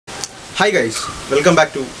Hi guys, welcome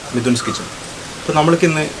back to Midhunskitchen. So, we will see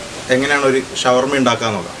how to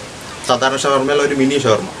shawarma. Sadharana shawarma is a mini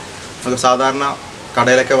shawarma. Sadharana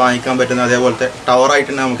kadayilakku vaangikkan pattunna adepolte tower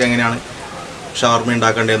aayittu namukku enganeyanu shawarma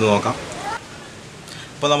undakkandenu nokkam.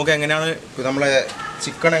 Appo namukku enganeyanu nammale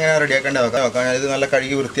chicken engane ready aakkandedu nokka. Idu nalla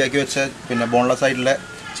kazhugi vrithiyakki vecha pinne boneless aayittulla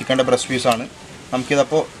chicken inde breast piece aanu. Namukku idu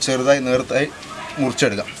appo cherudayi neerthayi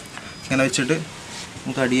murichedukam. Ingane vechittu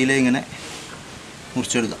namukku adiyile ingane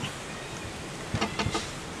murichedukam.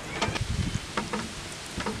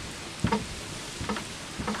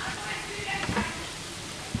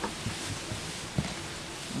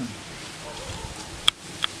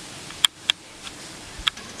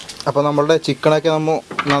 അപ്പോൾ നമ്മളുടെ ചിക്കനൊക്കെ നമ്മൾ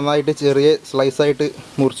നന്നായിട്ട് ചെറിയ സ്ലൈസായിട്ട്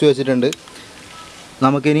മുറിച്ച് വെച്ചിട്ടുണ്ട്.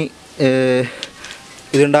 നമുക്കിനി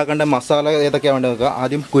ഇതുണ്ടാക്കേണ്ട മസാല ഏതൊക്കെയാണ് വേണ്ടത് നോക്കാം.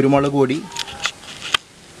 ആദ്യം കുരുമുളക് പൊടി,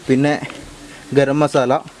 പിന്നെ ഗരം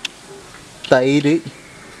മസാല, തൈര്,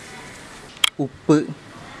 ഉപ്പ്,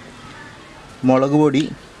 മുളക് പൊടി,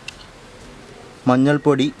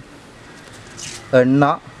 മഞ്ഞൾപ്പൊടി, എണ്ണ,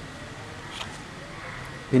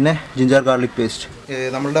 പിന്നെ ജിഞ്ചർ ഗാർലിക് പേസ്റ്റ്.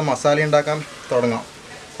 നമ്മളുടെ മസാല ഉണ്ടാക്കാൻ തുടങ്ങാം.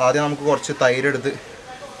 ആദ്യം നമുക്ക് കുറച്ച് തൈര് എടുത്ത്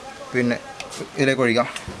പിന്നെ ഇതിലേക്ക് ഒഴിക്കാം.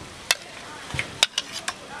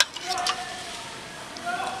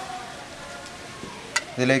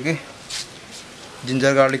 ഇതിലേക്ക്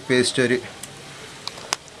ജിഞ്ചർ ഗാർലിക് പേസ്റ്റ് ഒരു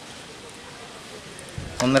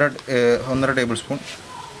 1.5 ടേബിൾ സ്പൂൺ,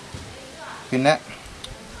 പിന്നെ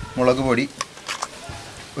മുളക് പൊടി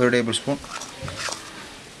 1 ടേബിൾ സ്പൂൺ,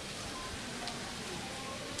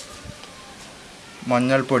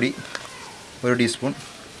 മഞ്ഞൾപ്പൊടി 1 ടീസ്പൂൺ,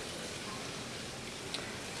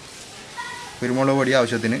 കുരുമുളക് പൊടി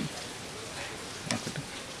ആവശ്യത്തിന്,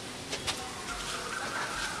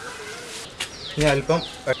 ഇനി അല്പം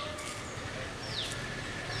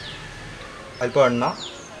എണ്ണ,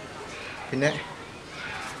 പിന്നെ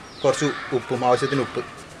കുറച്ച് ഉപ്പും ആവശ്യത്തിന് ഉപ്പും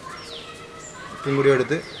കൂടി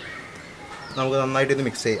എടുത്ത് നമുക്ക് നന്നായിട്ട് ഇത്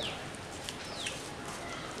മിക്സ് ചെയ്യാം.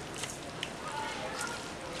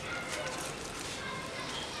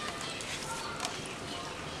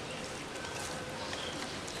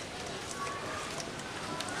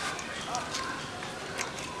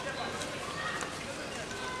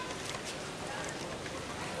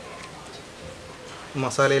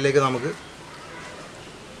 മസാലയിലേക്ക് നമുക്ക്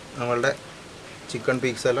നമ്മളുടെ ചിക്കൻ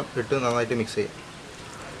പീക്സ് എല്ലാം ഇട്ട് നന്നായിട്ട് മിക്സ് ചെയ്യാം.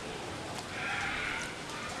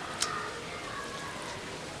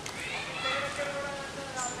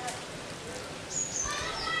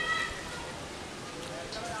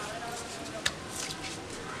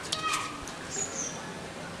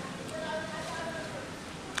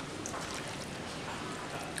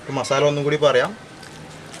 മസാല ഒന്നും കൂടി പറയാം.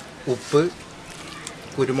 ഉപ്പ്,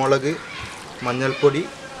 കുരുമുളക്, മഞ്ഞൾപ്പൊടി,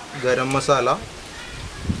 ഗരം മസാല,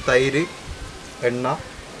 തൈര്, എണ്ണ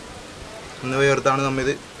എന്നിവ ചേർത്താണ് നമ്മൾ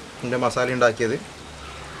ഇതിൻ്റെ മസാല ഉണ്ടാക്കിയത്.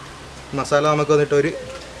 മസാല നമുക്ക് വന്നിട്ട്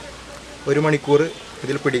ഒരു മണിക്കൂർ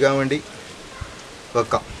ഇതിൽ പിടിക്കാൻ വേണ്ടി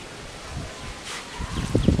വെക്കാം.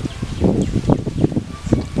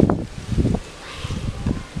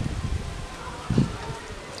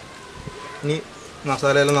 ഇനി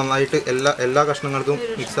മസാലയെല്ലാം നന്നായിട്ട് എല്ലാ കഷ്ണങ്ങൾക്കും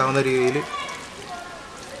മിക്സ് ആവുന്ന രീതിയിൽ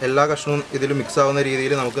എല്ലാ കഷ്ണവും ഇതിൽ മിക്സ് ആവുന്ന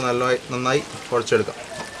രീതിയിൽ നമുക്ക് നന്നായി കുഴച്ചെടുക്കാം.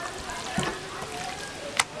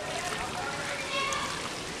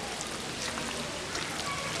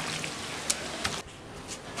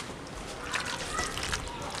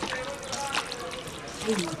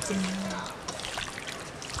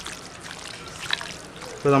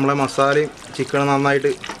 ഇപ്പോൾ നമ്മളെ മസാലയും ചിക്കനും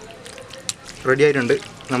നന്നായിട്ട് റെഡി ആയിട്ടുണ്ട്.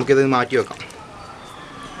 നമുക്കിത് മാറ്റി വെക്കാം.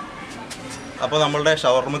 അപ്പോൾ നമ്മളുടെ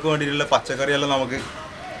ഷവർമയ്ക്ക് വേണ്ടിയിട്ടുള്ള പച്ചക്കറിയെല്ലാം നമുക്ക്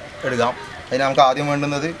എടുക്കാം. അതിന് നമുക്ക് ആദ്യം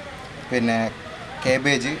വേണ്ടുന്നത് പിന്നെ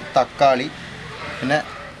കേബേജ്, തക്കാളി, പിന്നെ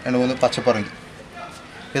 2-3 പച്ചപ്പറങ്കി.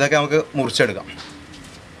 ഇതൊക്കെ നമുക്ക് മുറിച്ചെടുക്കാം.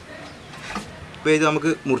 കേബേജ്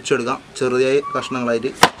നമുക്ക് മുറിച്ചെടുക്കാം ചെറിയ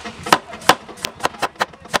കഷ്ണങ്ങളായിട്ട്.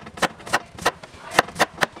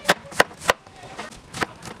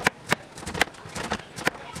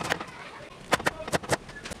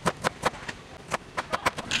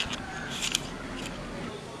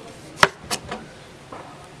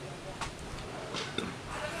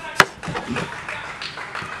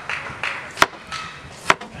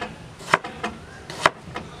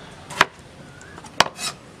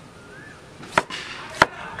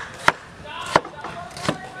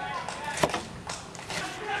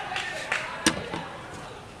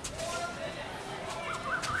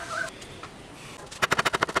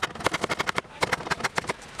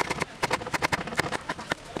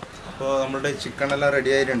 അപ്പോൾ നമ്മളുടെ ചിക്കനെല്ലാം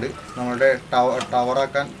റെഡി ആയിട്ടുണ്ട്. നമ്മളുടെ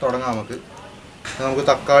ടവറാക്കാൻ തുടങ്ങാം. നമുക്ക്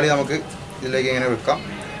തക്കാളി നമുക്ക് ഇതിലേക്ക് ഇങ്ങനെ വെക്കാം.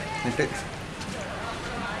 എന്നിട്ട്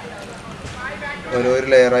ഓരോരോ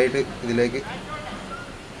ലെയറായിട്ട് ഇതിലേക്ക്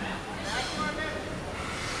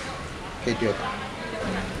കയറ്റി വെക്കാം.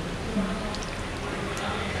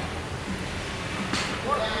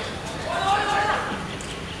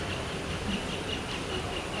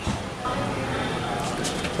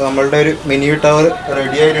 അപ്പോൾ നമ്മളുടെ ഒരു മിനി ടവർ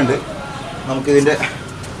റെഡി ആയിട്ടുണ്ട്. നമുക്കിതിൻ്റെ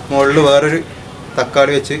മുകളിൽ വേറൊരു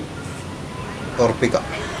തക്കാളി വെച്ച് ഉറപ്പിക്കാം.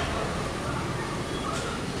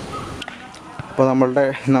 അപ്പോൾ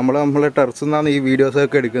നമ്മളെ ടെറസിൽ നിന്നാണ് ഈ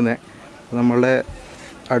വീഡിയോസൊക്കെ എടുക്കുന്നത്. നമ്മളുടെ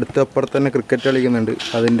അടുത്തപ്പുറത്ത് തന്നെ ക്രിക്കറ്റ് കളിക്കുന്നുണ്ട്.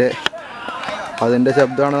 അതിൻ്റെ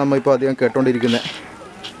ശബ്ദമാണ് നമ്മളിപ്പോൾ അധികം കേട്ടുകൊണ്ടിരിക്കുന്നത്.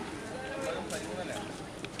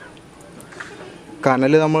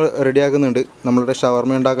 കനൽ നമ്മൾ റെഡിയാക്കുന്നുണ്ട്. നമ്മളുടെ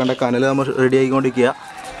ഷവർമ ഉണ്ടാക്കേണ്ട കനൽ നമ്മൾ റെഡിയാക്കിക്കൊണ്ടിരിക്കുക.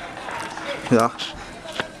 ഇതാ.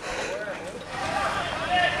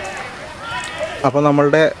 അപ്പോൾ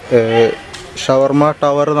നമ്മളുടെ ഷവർമ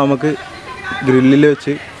ടവർ നമുക്ക് ഗ്രില്ലിൽ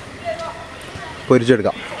വെച്ച്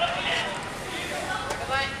പൊരിച്ചെടുക്കാം.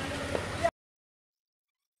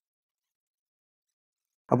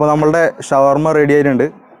 അപ്പോൾ നമ്മളുടെ ഷവർമ റെഡി ആയിട്ടുണ്ട്.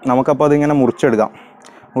 നമുക്കപ്പോൾ അതിങ്ങനെ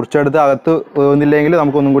മുറിച്ചെടുത്ത് അകത്ത് വേവുന്നില്ലെങ്കിൽ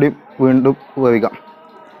നമുക്കൊന്നും കൂടി വീണ്ടും വേവിക്കാം.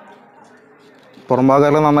 പുറം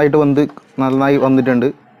ഭാഗമെല്ലാം നന്നായി വന്നിട്ടുണ്ട്.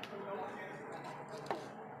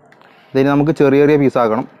 ഇതിന് നമുക്ക് ചെറിയ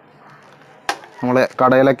പീസാക്കണം. നമ്മളെ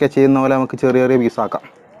കടയിലൊക്കെ ചെയ്യുന്ന പോലെ നമുക്ക് ചെറിയ പീസാക്കാം.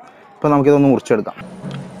 അപ്പോൾ നമുക്കിതൊന്ന് മുറിച്ചെടുക്കാം.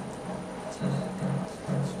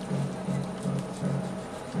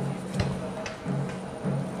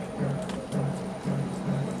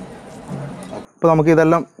 ഇപ്പോൾ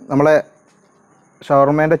നമുക്കിതെല്ലാം നമ്മളെ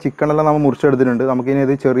ഷവർമേൻ്റെ ചിക്കനെല്ലാം നമ്മൾ മുറിച്ചെടുത്തിട്ടുണ്ട്. നമുക്കിനി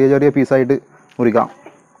ഇത് ചെറിയ പീസായിട്ട് മുറിക്കാം.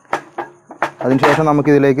 അതിനുശേഷം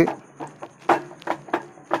നമുക്കിതിലേക്ക്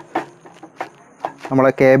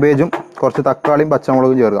നമ്മളെ കാബേജും കുറച്ച് തക്കാളിയും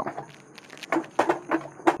പച്ചമുളകും ചേർക്കാം.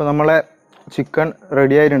 അപ്പോൾ നമ്മളെ ചിക്കൻ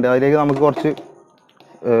റെഡി ആയിട്ടുണ്ട്. അതിലേക്ക് നമുക്ക് കുറച്ച്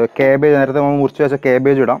കാബേജ്, നേരത്തെ നമ്മൾ മുറിച്ച് വെച്ച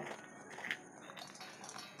കാബേജ് ഇടാം.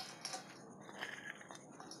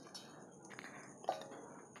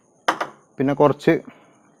 പിന്നെ കുറച്ച്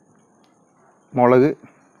മുളക്,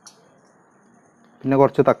 പിന്നെ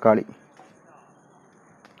കുറച്ച് തക്കാളി.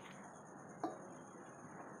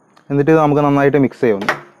 എന്നിട്ട് നമുക്ക് നന്നായിട്ട് മിക്സ് ചെയ്യാം.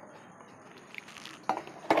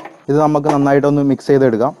 ഇത് നമുക്ക് നന്നായിട്ടൊന്ന് മിക്സ്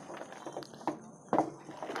ചെയ്തെടുക്കാം.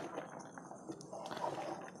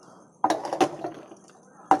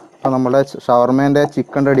 അപ്പോൾ നമ്മുടെ ഷവർമേൻ്റെ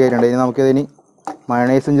ചിക്കൻ റെഡി ആയിട്ടുണ്ട്. ഇനി നമുക്കിതിന്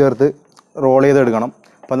മയണൈസും ചേർത്ത് റോൾ ചെയ്തെടുക്കണം.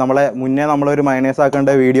 അപ്പോൾ നമ്മളൊരു മയണൈസ്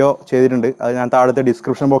ആക്കേണ്ട വീഡിയോ ചെയ്തിട്ടുണ്ട്. അത് ഞാൻ താഴത്തെ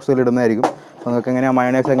ഡിസ്ക്രിപ്ഷൻ ബോക്സിൽ ഇടുന്നതായിരിക്കും. അപ്പോൾ നിങ്ങൾക്ക് എങ്ങനെയാണ്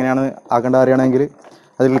മയണൈസ് എങ്ങനെയാണ് ആക്കേണ്ടത് അറിയണമെങ്കിൽ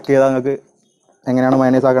അത് ക്ലിക്ക് ചെയ്താൽ നിങ്ങൾക്ക് എങ്ങനെയാണ്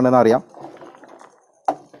മയണൈസ് ആക്കേണ്ടതെന്ന് അറിയാം.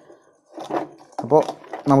 അപ്പോൾ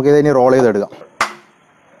നമുക്കിതിനി റോൾ ചെയ്തെടുക്കാം.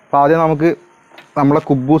 അപ്പോൾ ആദ്യം നമുക്ക് നമ്മളെ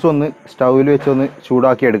കുബൂസ് ഒന്ന് സ്റ്റൗവിൽ വെച്ചൊന്ന്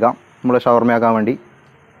ചൂടാക്കി എടുക്കാം. നമ്മൾ ഷവർമയാക്കാൻ വേണ്ടി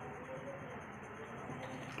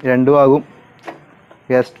രണ്ടു ഭാഗവും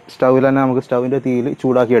ഗ്യാസ് സ്റ്റൗവിൽ തന്നെ നമുക്ക് സ്റ്റൗവിൻ്റെ തീയിൽ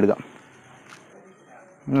ചൂടാക്കി എടുക്കാം.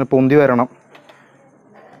 ഇങ്ങനെ പൊന്തി വരണം.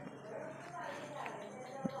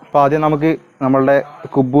 അപ്പോൾ ആദ്യം നമുക്ക് നമ്മളുടെ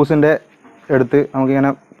കുബൂസിൻ്റെ എടുത്ത്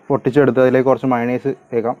നമുക്കിങ്ങനെ പൊട്ടിച്ചെടുത്ത് അതിലേക്ക് കുറച്ച് മയണൈസ്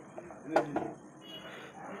തേക്കാം.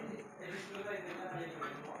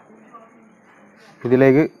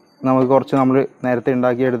 ഇതിലേക്ക് നമുക്ക് കുറച്ച് നമ്മൾ നേരത്തെ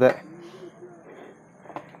ഉണ്ടാക്കിയെടുത്ത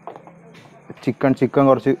ചിക്കൻ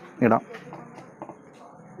കുറച്ച് ഇടാം.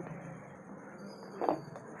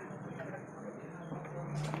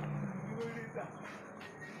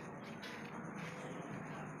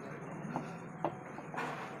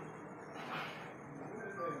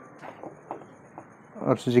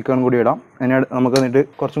 കുറച്ച് ചിക്കൻ കൂടി ഇടാം. നമുക്ക് എന്നിട്ട്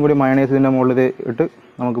കുറച്ചും കൂടി മയണൈസ് ഇതിൻ്റെ മുകളിൽ ഇട്ട്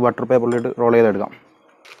നമുക്ക് ബട്ടർ പേപ്പറിലിട്ട് റോൾ ചെയ്തെടുക്കാം.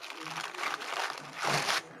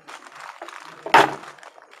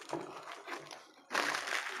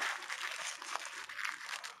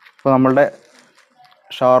 അപ്പോൾ നമ്മളുടെ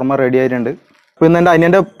ഷവർമ റെഡി ആയിട്ടുണ്ട്. അപ്പോൾ ഇന്ന് എൻ്റെ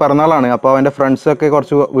അനിയൻ്റെ പിറന്നാളാണ്. അപ്പോൾ അവൻ്റെ ഫ്രണ്ട്സൊക്കെ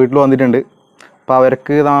കുറച്ച് വീട്ടിൽ വന്നിട്ടുണ്ട്. അപ്പോൾ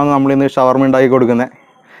അവർക്ക് ഇതാണ് നമ്മളിന്ന് ഷവർമ ഉണ്ടാക്കി കൊടുക്കുന്നത്.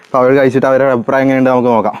 അപ്പോൾ അവർ കഴിച്ചിട്ട് അവരുടെ അഭിപ്രായം എങ്ങനെയുണ്ട്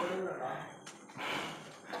നമുക്ക് നോക്കാം.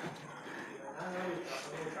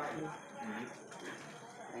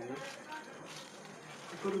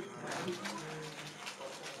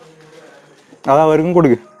 അത് അവർക്കും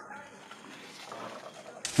കൊടുക്ക്.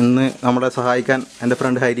 ഇന്ന് നമ്മളെ സഹായിക്കാൻ എൻ്റെ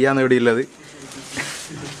ഫ്രണ്ട് ഹരിയാണ് ഇവിടെ ഉള്ളത്.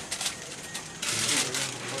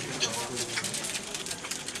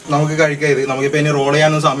 നമുക്ക് കഴിക്കാം. ഇത് നമുക്കിപ്പോൾ ഇനി റോൾ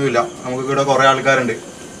ചെയ്യാനൊന്നും സമയമില്ല. നമുക്ക് ഇവിടെ കുറേ ആൾക്കാരുണ്ട്.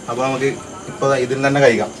 അപ്പോൾ നമുക്ക് ഇപ്പോൾ ഇതിൽ തന്നെ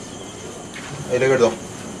കഴിക്കാം. അതിലേക്ക് എടുത്തോ,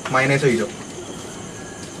 മയണൈസ് കഴിച്ചോ.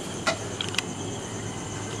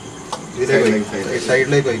 ഇതിലേക്ക്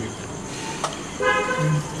സൈഡിലേക്ക് കഴിക്കും.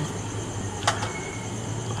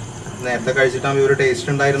 നേരത്തെ കഴിച്ചിട്ടാകുമ്പോൾ ഒരു ടേസ്റ്റ്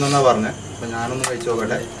ഉണ്ടായിരുന്നു എന്നാണ് പറഞ്ഞത്. അപ്പോൾ ഞാനൊന്ന് കഴിച്ചു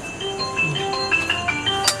നോക്കട്ടെ.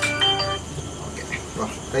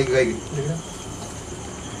 ഓക്കെ, കഴിക്കും.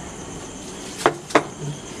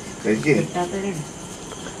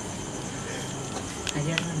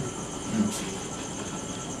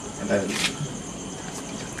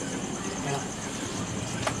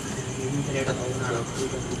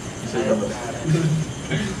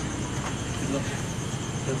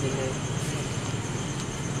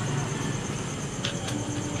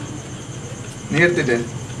 നീ എടുത്തിട്ടേ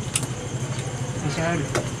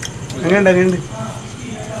അങ്ങനെയുണ്ട്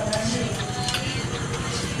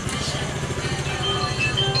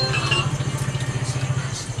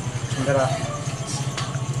എന്താ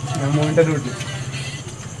ഞാൻ മോൻ്റെ വീട്ടിൽ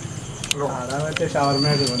അതാ മറ്റേ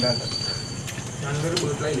ഷവർമയായിട്ട് കൊണ്ടാട്ടം നല്ലൊരു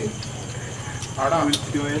വീട്ടിലായില്ലേ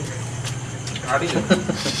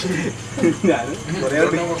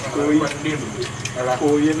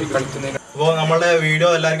അപ്പോൾ നമ്മളുടെ വീഡിയോ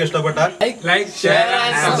എല്ലാവർക്കും ഇഷ്ടപ്പെട്ടാൽ ലൈക്ക് ഷെയർ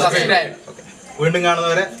ആൻഡ് സബ്സ്ക്രൈബ്. വീണ്ടും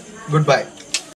കാണുന്നവരെ ഗുഡ് ബൈ.